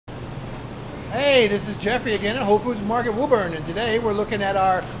Hey, this is Jeffrey again at Whole Foods Market Woburn, and today we're looking at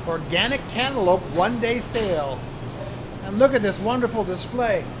our organic cantaloupe one-day sale. And look at this wonderful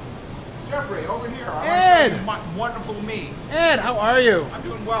display. Jeffrey, over here. Ed! I want to show you my wonderful meat. Ed, how are you? I'm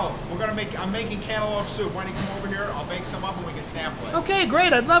doing well. I'm making cantaloupe soup. Why don't you come over here? I'll make some up and we can sample it. Okay,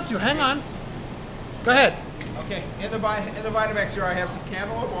 great. I'd love to. Hang on. Go ahead. Okay. In the Vitamix here, I have some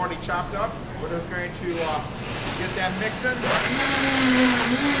cantaloupe already chopped up. We're just going to get that mixing.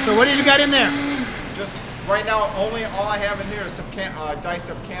 So what do you got in there? Just right now, all I have in here is some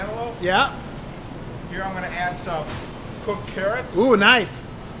diced up cantaloupe. Yeah. Here I'm going to add some cooked carrots. Ooh, nice.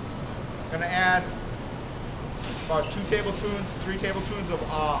 I'm going to add about 3 tablespoons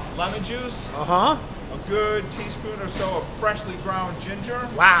of lemon juice. Uh-huh. A good teaspoon or so of freshly ground ginger.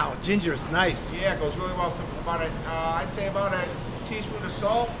 Wow, ginger is nice. Yeah, it goes really well. I'd say about a teaspoon of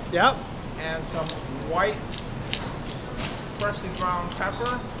salt. Yep. And some white freshly ground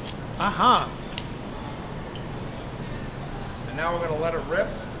pepper. Uh-huh. And now we're going to let it rip.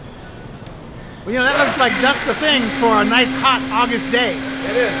 Well, you know, that looks like just the thing for a nice hot August day.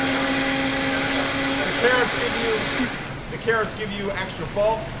 It is. The carrots give you extra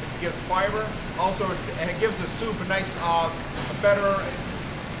bulk. It gives fiber. Also, it gives the soup a nice, a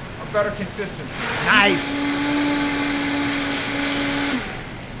better consistency. Nice.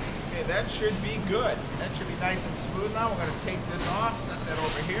 Okay, that should be good. That should be nice and smooth. Now we're going to take this off, set that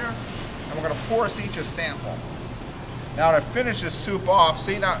over here, and we're going to pour us each a sample. Now to finish this soup off,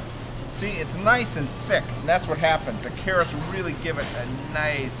 see it's nice and thick, and that's what happens. The carrots really give it a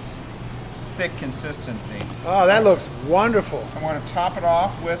nice, thick consistency. Oh, that looks wonderful. I'm going to top it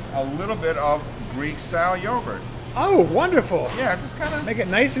off with a little bit of Greek-style yogurt. Oh, wonderful. Yeah, just kind of make it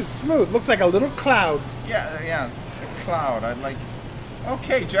nice and smooth. Looks like a little cloud. Yeah, it's a cloud.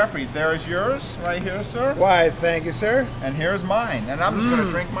 Okay, Jeffrey, there's yours right here, sir. Why, thank you, sir. And here's mine, and I'm just going to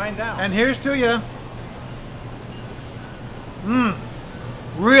drink mine down. And here's to you.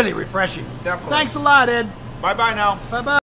 Really refreshing. Definitely. Thanks a lot, Ed. Bye-bye now. Bye-bye.